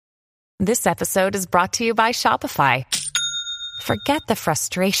This episode is brought to you by Shopify. Forget the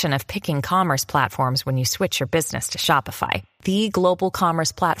frustration of picking commerce platforms when you switch your business to Shopify, the global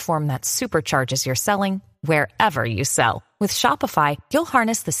commerce platform that supercharges your selling wherever you sell. With Shopify, you'll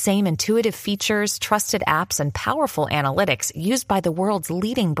harness the same intuitive features, trusted apps, and powerful analytics used by the world's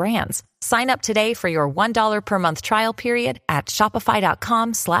leading brands. Sign up today for your $1 per month trial period at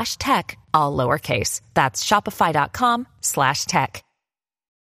shopify.com/tech, all lowercase. That's shopify.com/tech.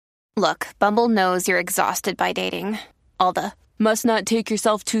 Look, Bumble knows you're exhausted by dating. All the must not take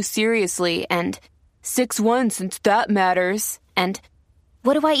yourself too seriously and 6'1" since that matters. And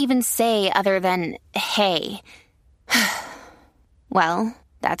what do I even say other than hey? Well,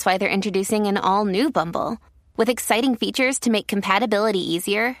 that's why they're introducing an all-new Bumble with exciting features to make compatibility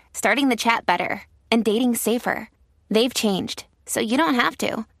easier, starting the chat better, and dating safer. They've changed, so you don't have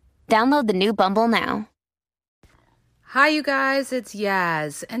to. Download the new Bumble now. Hi, you guys, it's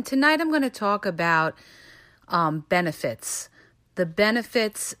Yaz, and tonight I'm going to talk about benefits. The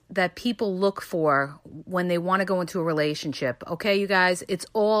benefits that people look for when they want to go into a relationship. Okay, you guys, it's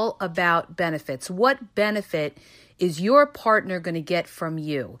all about benefits. What benefit is your partner going to get from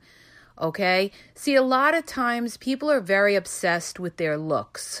you? Okay, see, a lot of times people are very obsessed with their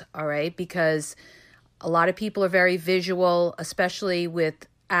looks, all right, because a lot of people are very visual, especially with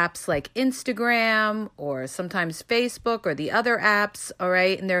apps like Instagram or sometimes Facebook or the other apps, all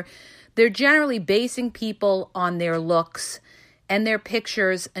right? And they're generally basing people on their looks and their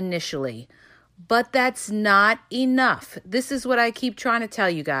pictures initially. But that's not enough. This is what I keep trying to tell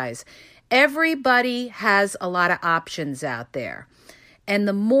you guys. Everybody has a lot of options out there. And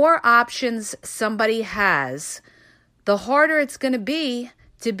the more options somebody has, the harder it's going to be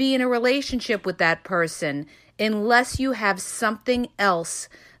in a relationship with that person unless you have something else,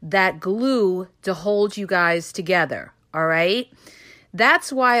 that glue to hold you guys together, all right?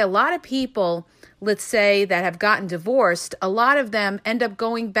 That's why a lot of people, let's say, that have gotten divorced, a lot of them end up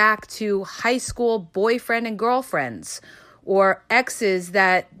going back to high school boyfriend and girlfriends or exes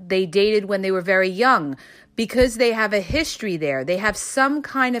that they dated when they were very young because they have a history there. They have some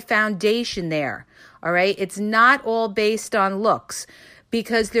kind of foundation there, all right? It's not all based on looks,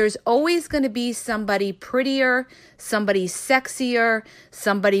 because there's always going to be somebody prettier, somebody sexier,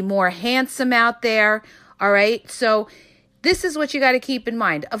 somebody more handsome out there, all right? So this is what you got to keep in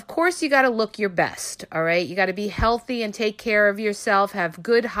mind. Of course, you got to look your best, all right? You got to be healthy and take care of yourself, have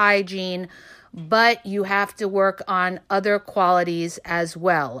good hygiene, but you have to work on other qualities as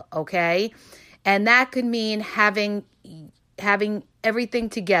well, okay? And that could mean having everything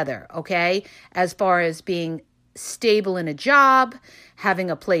together, okay? As far as being stable in a job, having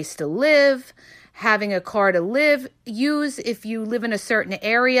a place to live, having a car to use if you live in a certain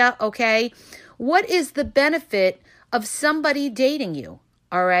area, okay? What is the benefit of somebody dating you,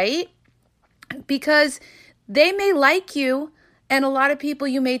 all right? Because they may like you, and a lot of people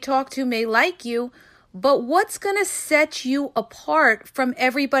you may talk to may like you, but what's going to set you apart from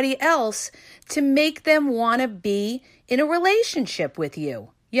everybody else to make them want to be in a relationship with you?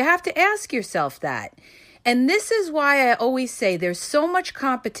 You have to ask yourself that. And this is why I always say there's so much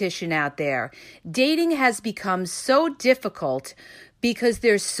competition out there. Dating has become so difficult because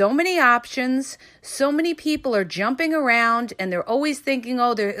there's so many options. So many people are jumping around and they're always thinking,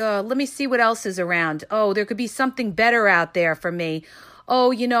 let me see what else is around. Oh, there could be something better out there for me.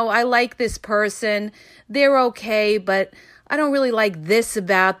 Oh, I like this person. They're okay, but I don't really like this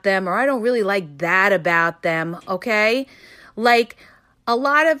about them, or I don't really like that about them, okay? Like,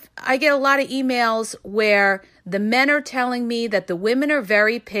 I get a lot of emails where the men are telling me that the women are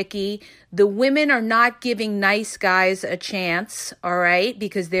very picky. The women are not giving nice guys a chance, all right,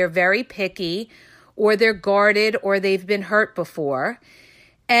 because they're very picky, or they're guarded, or they've been hurt before.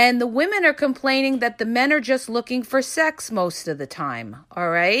 And the women are complaining that the men are just looking for sex most of the time, all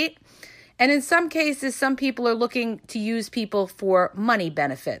right? And in some cases, some people are looking to use people for money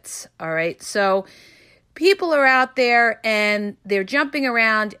benefits, all right? So people are out there and they're jumping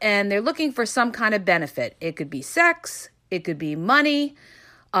around and they're looking for some kind of benefit. It could be sex, it could be money,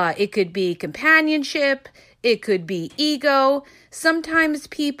 it could be companionship, it could be ego. Sometimes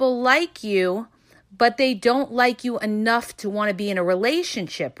people like you, but they don't like you enough to want to be in a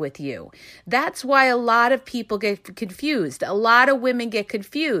relationship with you. That's why a lot of people get confused. A lot of women get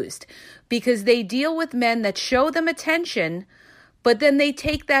confused because they deal with men that show them attention, but then they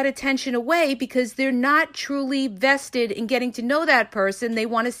take that attention away because they're not truly vested in getting to know that person. They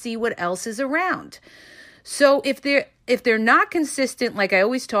want to see what else is around. So if they're not consistent, like I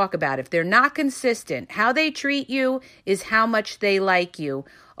always talk about, if they're not consistent, how they treat you is how much they like you,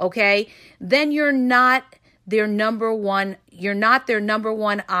 okay? Then you're not you're not their number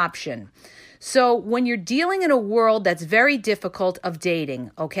one option. So when you're dealing in a world that's very difficult of dating,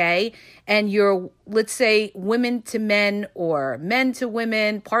 okay, and you're, let's say, women to men or men to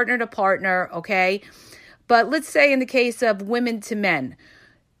women, partner to partner, okay, but let's say in the case of women to men,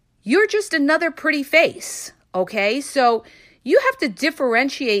 you're just another pretty face, okay? So you have to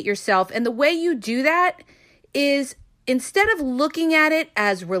differentiate yourself, and the way you do that is instead of looking at it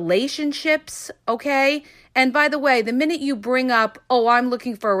as relationships, okay? And by the way, the minute you bring up, oh, I'm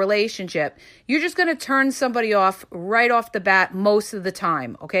looking for a relationship, you're just going to turn somebody off right off the bat most of the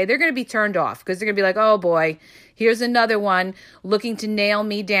time, okay? They're going to be turned off because they're going to be like, oh boy, here's another one looking to nail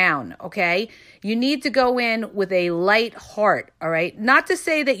me down, okay? You need to go in with a light heart, all right? Not to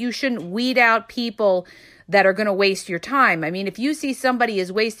say that you shouldn't weed out people that are going to waste your time. I mean, if you see somebody is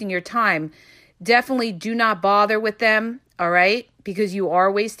wasting your time, definitely do not bother with them, all right? Because you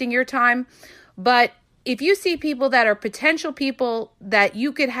are wasting your time. But if you see people that are potential people that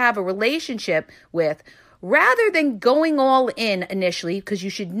you could have a relationship with, rather than going all in initially, because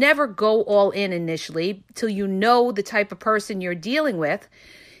you should never go all in initially till you know the type of person you're dealing with,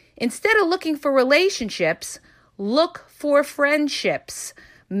 instead of looking for relationships, look for friendships.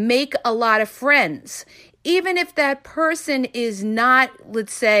 Make a lot of friends. Even if that person is not,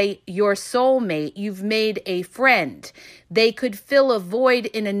 let's say, your soulmate, you've made a friend. They could fill a void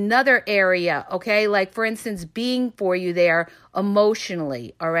in another area, okay? Like, for instance, being for you there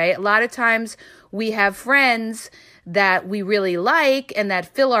emotionally, all right? A lot of times we have friends that we really like and that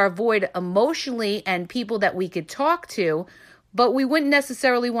fill our void emotionally and people that we could talk to, but we wouldn't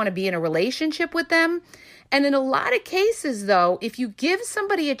necessarily want to be in a relationship with them. And in a lot of cases, though, if you give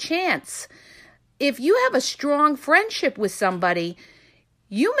somebody a chance, if you have a strong friendship with somebody,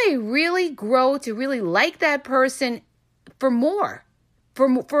 you may really grow to really like that person for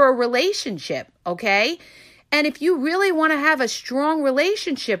a relationship, okay? And if you really want to have a strong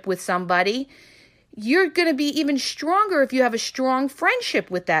relationship with somebody, you're going to be even stronger if you have a strong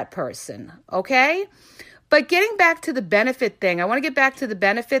friendship with that person, okay? But getting back to the benefit thing, I want to get back to the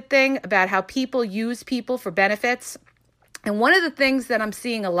benefit thing about how people use people for benefits. And one of the things that I'm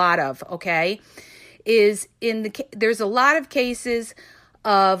seeing a lot of, okay, is there's a lot of cases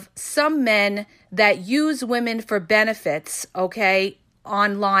of some men that use women for benefits, okay,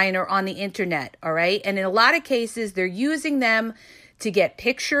 online or on the internet, all right? And in a lot of cases, they're using them to get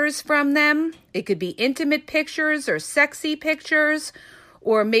pictures from them. It could be intimate pictures or sexy pictures,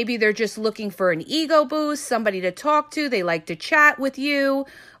 or maybe they're just looking for an ego boost, somebody to talk to. They like to chat with you,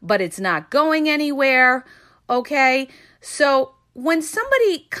 but it's not going anywhere, okay? So when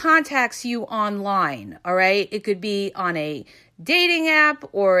somebody contacts you online, all right, it could be on a dating app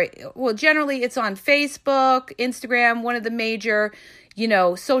or, well, generally it's on Facebook, Instagram, one of the major,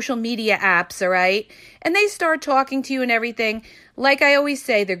 social media apps, all right? And they start talking to you and everything. Like I always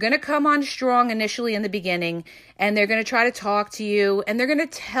say, they're going to come on strong initially in the beginning, and they're going to try to talk to you, and they're going to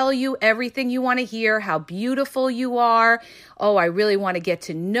tell you everything you want to hear, how beautiful you are. Oh, I really want to get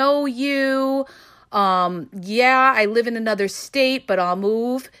to know you. Yeah, I live in another state, but I'll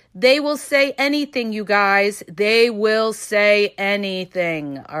move. They will say anything, you guys. They will say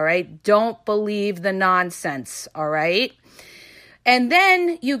anything, all right? Don't believe the nonsense, all right? And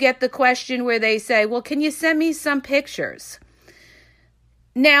then you get the question where they say, well, can you send me some pictures?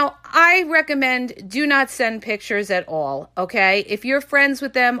 Now, I recommend do not send pictures at all, okay? If you're friends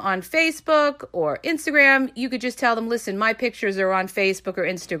with them on Facebook or Instagram, you could just tell them, listen, my pictures are on Facebook or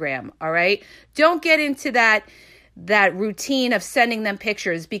Instagram, all right? Don't get into that routine of sending them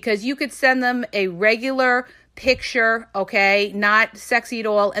pictures, because you could send them a regular picture, okay, not sexy at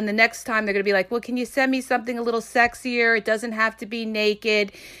all, and the next time they're going to be like, well, can you send me something a little sexier? It doesn't have to be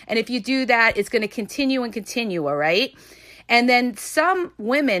naked. And if you do that, it's going to continue and continue, all right? And then some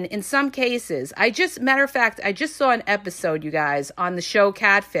women, in some cases, matter of fact, I just saw an episode, you guys, on the show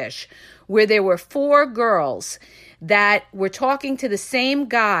Catfish, where there were 4 girls that were talking to the same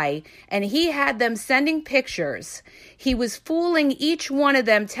guy, and he had them sending pictures. He was fooling each one of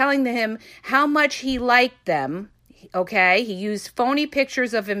them, telling him how much he liked them, okay? He used phony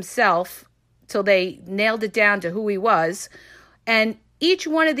pictures of himself till they nailed it down to who he was. And each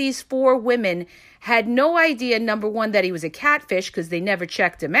one of these 4 women had no idea, number one, that he was a catfish because they never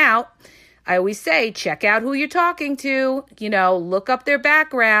checked him out. I always say, check out who you're talking to, look up their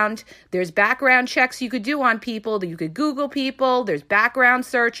background. There's background checks you could do on people. You could Google people. There's background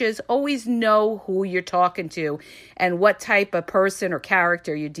searches. Always know who you're talking to and what type of person or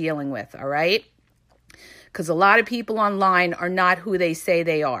character you're dealing with, all right? Because a lot of people online are not who they say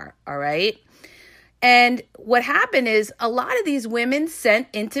they are, all right? And what happened is a lot of these women sent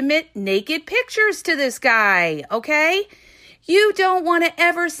intimate naked pictures to this guy, okay? You don't want to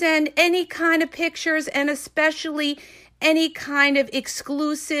ever send any kind of pictures, and especially any kind of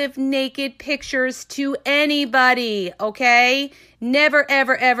exclusive naked pictures to anybody, okay? Never,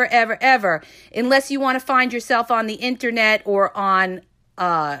 ever, ever, ever, ever. Unless you want to find yourself on the internet or on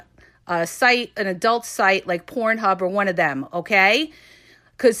a site, an adult site like Pornhub or one of them, okay?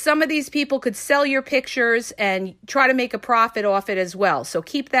 Because some of these people could sell your pictures and try to make a profit off it as well. So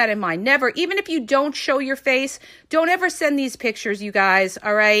keep that in mind. Never, even if you don't show your face, don't ever send these pictures, you guys,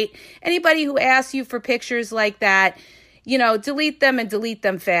 all right? Anybody who asks you for pictures like that, delete them and delete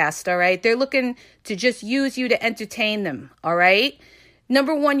them fast, all right? They're looking to just use you to entertain them, all right?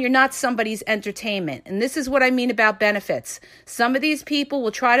 Number one, you're not somebody's entertainment. And this is what I mean about benefits. Some of these people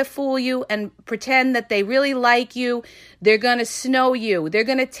will try to fool you and pretend that they really like you. They're going to snow you. They're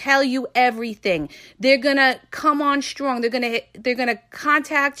going to tell you everything. They're going to come on strong. They're going to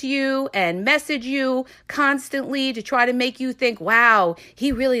contact you and message you constantly to try to make you think, wow,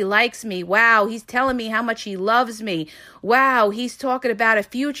 he really likes me. Wow, he's telling me how much he loves me. Wow, he's talking about a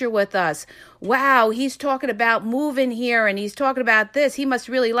future with us. Wow, he's talking about moving here and he's talking about this. He must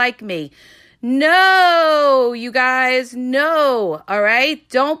really like me. No, you guys, no. All right.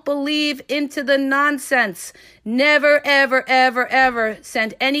 Don't believe into the nonsense. Never, ever, ever, ever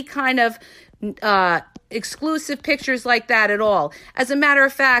send any kind of exclusive pictures like that at all. As a matter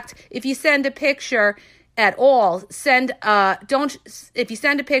of fact, if you send a picture at all, if you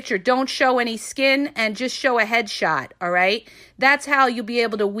send a picture, don't show any skin and just show a headshot, all right? That's how you'll be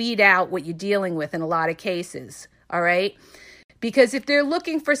able to weed out what you're dealing with in a lot of cases, all right? Because if they're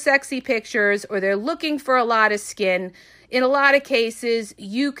looking for sexy pictures or they're looking for a lot of skin, in a lot of cases,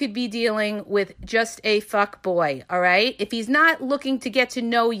 you could be dealing with just a fuck boy, all right? If he's not looking to get to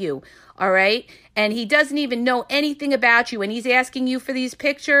know you, all right, and he doesn't even know anything about you and he's asking you for these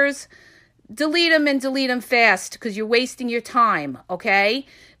pictures, delete them and delete them fast because you're wasting your time, okay?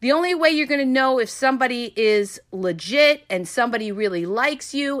 The only way you're going to know if somebody is legit and somebody really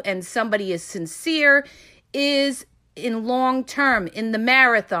likes you and somebody is sincere is in long term, in the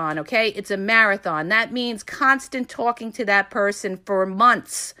marathon, okay? It's a marathon. That means constant talking to that person for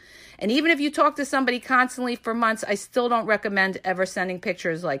months. And even if you talk to somebody constantly for months, I still don't recommend ever sending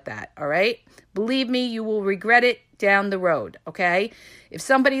pictures like that, all right? Believe me, you will regret it down the road, okay? If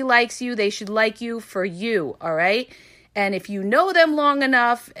somebody likes you, they should like you for you, all right? And if you know them long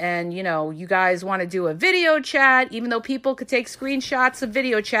enough and, you guys want to do a video chat, even though people could take screenshots of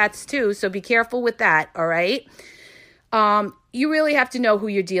video chats too, so be careful with that, all right? You really have to know who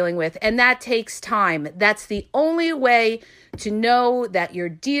you're dealing with, and that takes time. That's the only way to know that you're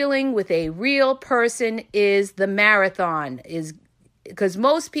dealing with a real person is the marathon, is because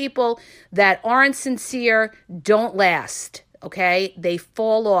most people that aren't sincere don't last, okay? They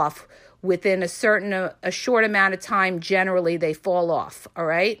fall off within a short amount of time. Generally, they fall off, all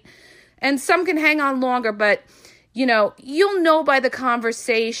right? And some can hang on longer, but, you'll know by the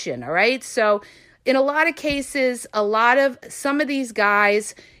conversation, all right? So in a lot of cases, some of these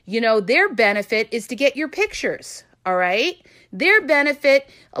guys, their benefit is to get your pictures, all right? Their benefit,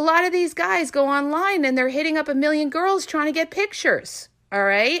 a lot of these guys go online and they're hitting up 1 million girls trying to get pictures, all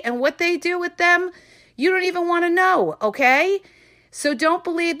right? And what they do with them, you don't even want to know, okay? So don't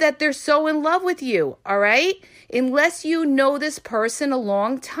believe that they're so in love with you, all right? Unless you know this person a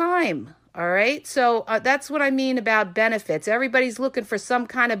long time. All right. So that's what I mean about benefits. Everybody's looking for some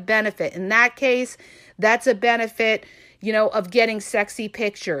kind of benefit. In that case, that's a benefit, of getting sexy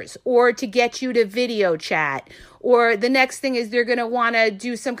pictures or to get you to video chat. Or the next thing is they're going to want to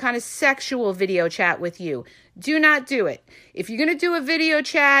do some kind of sexual video chat with you. Do not do it. If you're going to do a video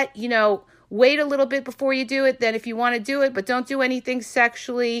chat, wait a little bit before you do it. Then if you want to do it, but don't do anything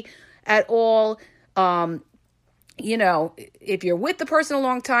sexually at all. If you're with the person a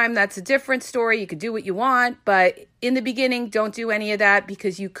long time, that's a different story. You could do what you want, but in the beginning, don't do any of that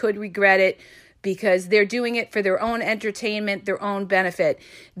because you could regret it because they're doing it for their own entertainment, their own benefit.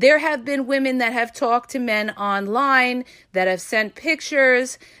 There have been women that have talked to men online, that have sent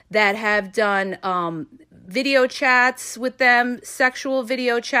pictures, that have done video chats with them, sexual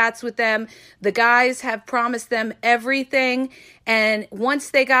video chats with them. The guys have promised them everything, and once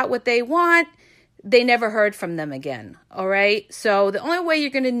they got what they want, they never heard from them again, all right? So the only way you're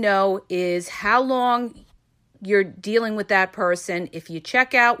going to know is how long you're dealing with that person. If you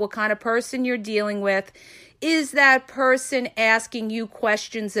check out what kind of person you're dealing with, is that person asking you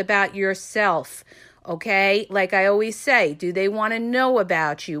questions about yourself, Okay, like I always say, do they want to know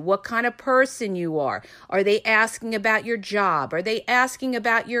about you? What kind of person you are? Are they asking about your job? Are they asking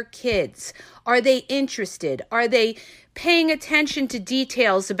about your kids? Are they interested? Are they paying attention to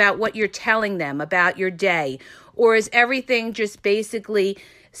details about what you're telling them about your day? Or is everything just basically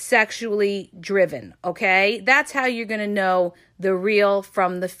sexually driven? Okay, that's how you're going to know the real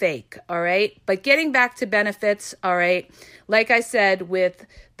from the fake. All right, but getting back to benefits, all right, like I said, with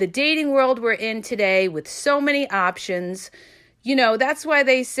the dating world we're in today, with so many options, that's why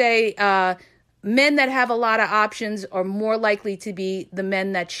they say men that have a lot of options are more likely to be the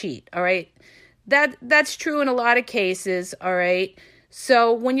men that cheat. All right, that's true in a lot of cases. All right,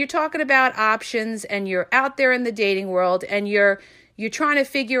 so when you're talking about options and you're out there in the dating world and you're trying to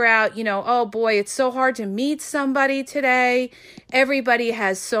figure out, oh boy, it's so hard to meet somebody today. Everybody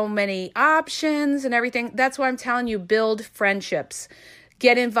has so many options and everything. That's why I'm telling you, build friendships.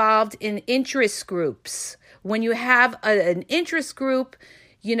 Get involved in interest groups. When you have an interest group,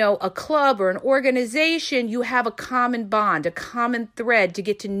 a club or an organization, you have a common bond, a common thread to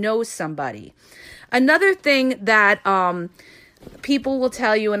get to know somebody. Another thing that people will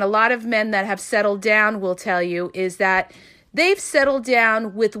tell you, and a lot of men that have settled down will tell you, is that they've settled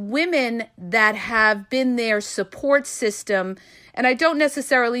down with women that have been their support system. And I don't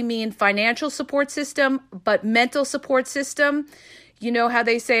necessarily mean financial support system, but mental support system. You know how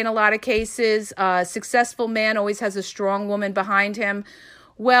they say in a lot of cases, a successful man always has a strong woman behind him.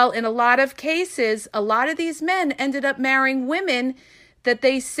 Well, in a lot of cases, a lot of these men ended up marrying women that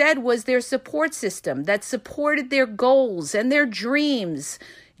they said was their support system, that supported their goals and their dreams,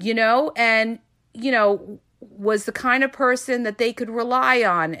 and, was the kind of person that they could rely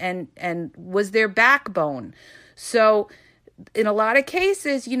on and was their backbone. So in a lot of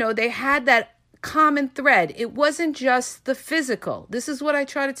cases, they had that common thread. It wasn't just the physical. This is what I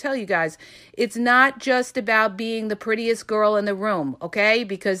try to tell you guys. It's not just about being the prettiest girl in the room, okay?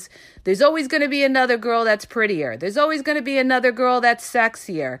 Because there's always going to be another girl that's prettier. There's always going to be another girl that's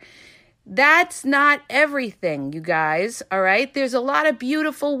sexier. That's not everything, you guys, all right? There's a lot of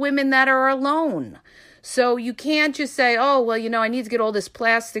beautiful women that are alone. So you can't just say, oh, well, I need to get all this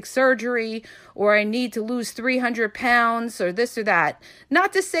plastic surgery, or I need to lose 300 pounds or this or that.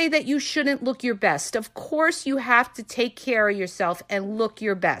 Not to say that you shouldn't look your best. Of course, you have to take care of yourself and look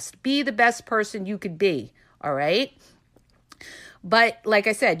your best. Be the best person you could be, all right? But like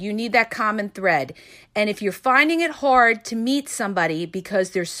I said, you need that common thread. And if you're finding it hard to meet somebody because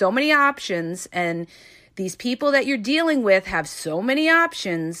there's so many options and these people that you're dealing with have so many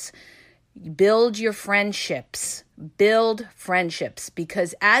options, build your friendships. Build friendships,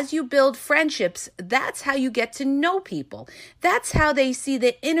 because as you build friendships, that's how you get to know people. That's how they see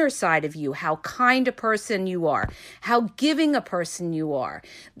the inner side of you, how kind a person you are, how giving a person you are.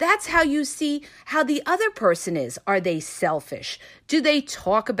 That's how you see how the other person is. Are they selfish? Do they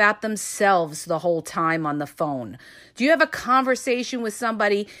talk about themselves the whole time on the phone? Do you have a conversation with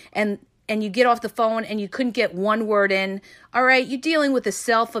somebody and you get off the phone and you couldn't get one word in? All right, you're dealing with a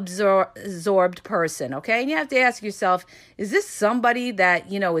self-absorbed person, okay? And you have to ask yourself, is this somebody that,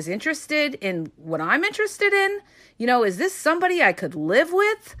 is interested in what I'm interested in? Is this somebody I could live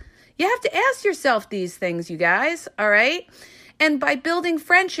with? You have to ask yourself these things, you guys, all right? And by building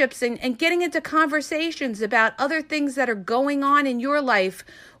friendships and getting into conversations about other things that are going on in your life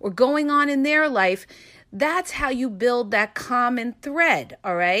or going on in their life, that's how you build that common thread,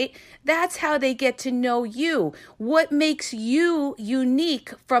 all right? That's how they get to know you. What makes you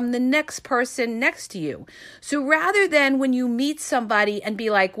unique from the next person next to you? So rather than when you meet somebody and be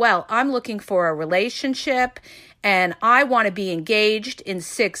like, well, I'm looking for a relationship and I want to be engaged in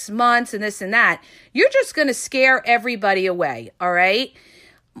 6 months and this and that, you're just going to scare everybody away, all right?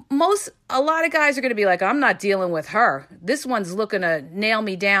 A lot of guys are going to be like, I'm not dealing with her. This one's looking to nail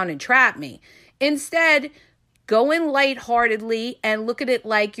me down and trap me. Instead, go in lightheartedly and look at it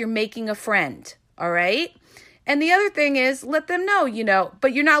like you're making a friend, all right? And the other thing is, let them know,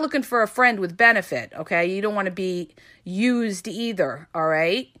 but you're not looking for a friend with benefit, okay? You don't want to be used either, all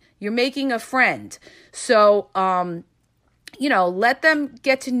right? You're making a friend. So, let them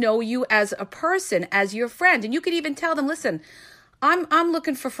get to know you as a person, as your friend. And you could even tell them, listen, I'm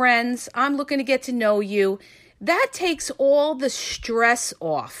looking for friends. I'm looking to get to know you. That takes all the stress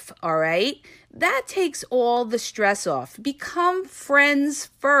off, all right? That takes all the stress off. Become friends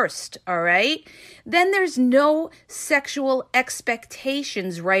first, all right? Then there's no sexual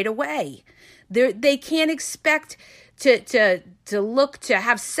expectations right away. They can't expect to look to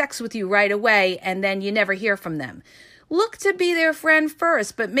have sex with you right away and then you never hear from them. Look to be their friend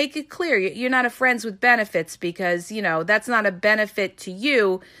first, but make it clear you're not a friends with benefits, because, that's not a benefit to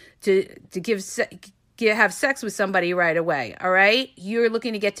you to give have sex with somebody right away, all right? You're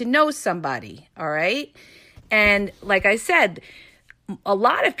looking to get to know somebody, all right? And like I said, a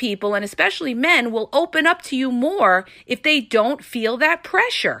lot of people, and especially men, will open up to you more if they don't feel that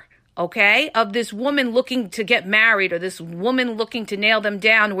pressure, okay, of this woman looking to get married or this woman looking to nail them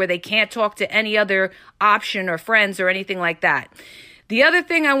down where they can't talk to any other option or friends or anything like that. The other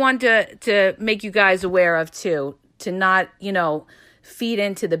thing I want to make you guys aware of too, to not, feed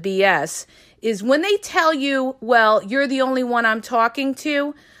into the BS, is when they tell you, well, you're the only one I'm talking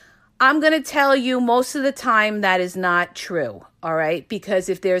to, I'm going to tell you most of the time that is not true, all right? Because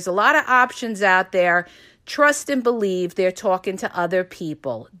if there's a lot of options out there, trust and believe they're talking to other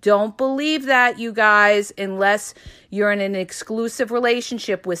people. Don't believe that, you guys, unless you're in an exclusive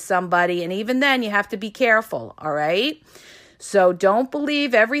relationship with somebody. And even then, you have to be careful, all right? So don't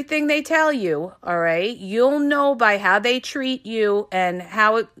believe everything they tell you, all right? You'll know by how they treat you and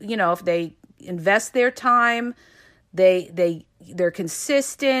how, if they invest their time, they're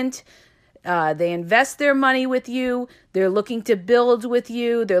consistent, they invest their money with you, they're looking to build with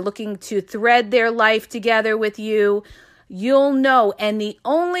you, they're looking to thread their life together with you. You'll know, and the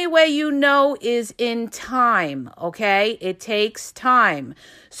only way you know is in time, okay? It takes time.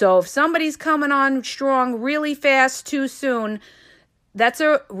 So if somebody's coming on strong really fast too soon, that's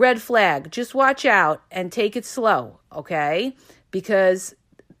a red flag. Just watch out and take it slow, okay? Because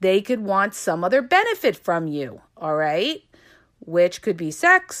they could want some other benefit from you, all right? Which could be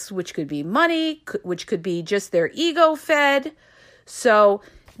sex, which could be money, which could be just their ego fed. So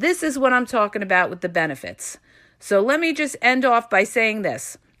this is what I'm talking about with the benefits. So let me just end off by saying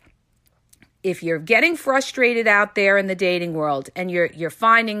this. If you're getting frustrated out there in the dating world and you're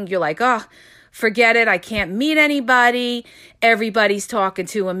finding, you're like, oh, forget it, I can't meet anybody, everybody's talking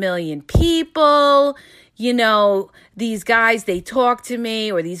to a million people, these guys, they talk to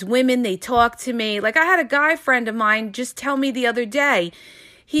me, or these women, they talk to me. Like I had a guy friend of mine just tell me the other day,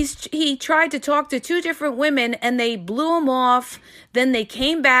 he tried to talk to 2 different women and they blew him off. Then they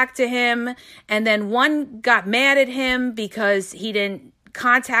came back to him, and then one got mad at him because he didn't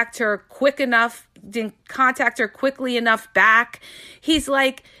contact her quickly enough back. He's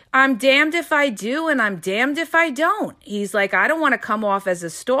like, I'm damned if I do and I'm damned if I don't. He's like, I don't want to come off as a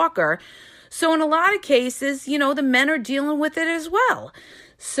stalker. So in a lot of cases, the men are dealing with it as well.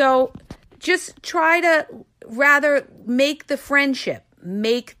 So just try to rather make the friendship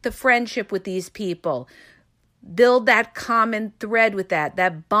with these people. Build that common thread with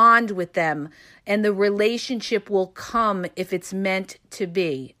that bond with them, and the relationship will come if it's meant to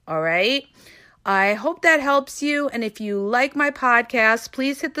be, all right? I hope that helps you, and if you like my podcast,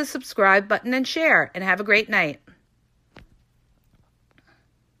 please hit the subscribe button and share, and have a great night.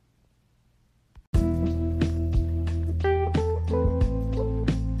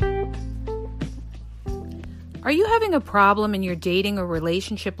 Are you having a problem in your dating or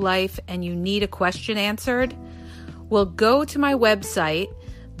relationship life and you need a question answered? Well, go to my website.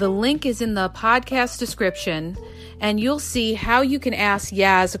 The link is in the podcast description, and you'll see how you can ask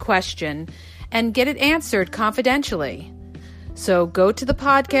Yaz a question and get it answered confidentially. So go to the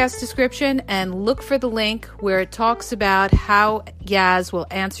podcast description and look for the link where it talks about how Yaz will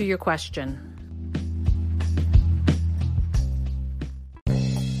answer your question.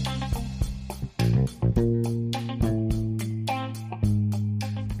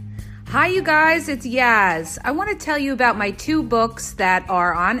 Hi, you guys, it's Yaz. I want to tell you about my 2 books that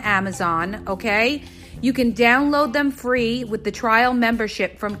are on Amazon, okay? You can download them free with the trial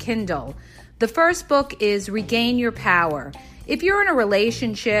membership from Kindle. The first book is Regain Your Power. If you're in a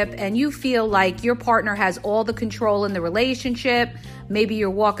relationship and you feel like your partner has all the control in the relationship, maybe you're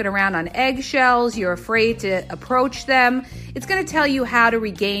walking around on eggshells, you're afraid to approach them, it's going to tell you how to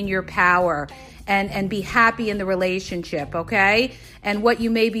regain your power and be happy in the relationship, okay? And what you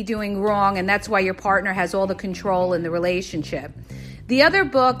may be doing wrong, and that's why your partner has all the control in the relationship. The other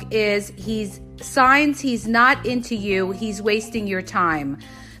book is Signs He's Not Into You, He's Wasting Your Time.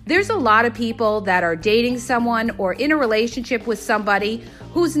 There's a lot of people that are dating someone or in a relationship with somebody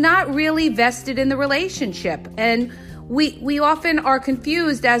who's not really vested in the relationship. And we often are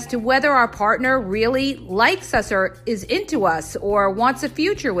confused as to whether our partner really likes us or is into us or wants a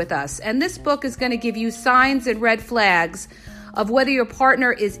future with us. And this book is going to give you signs and red flags of whether your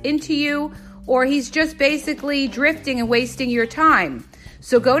partner is into you or he's just basically drifting and wasting your time.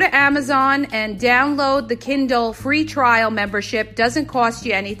 So go to Amazon and download the Kindle free trial membership. Doesn't cost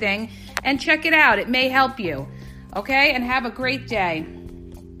you anything. And check it out. It may help you. Okay? And have a great day.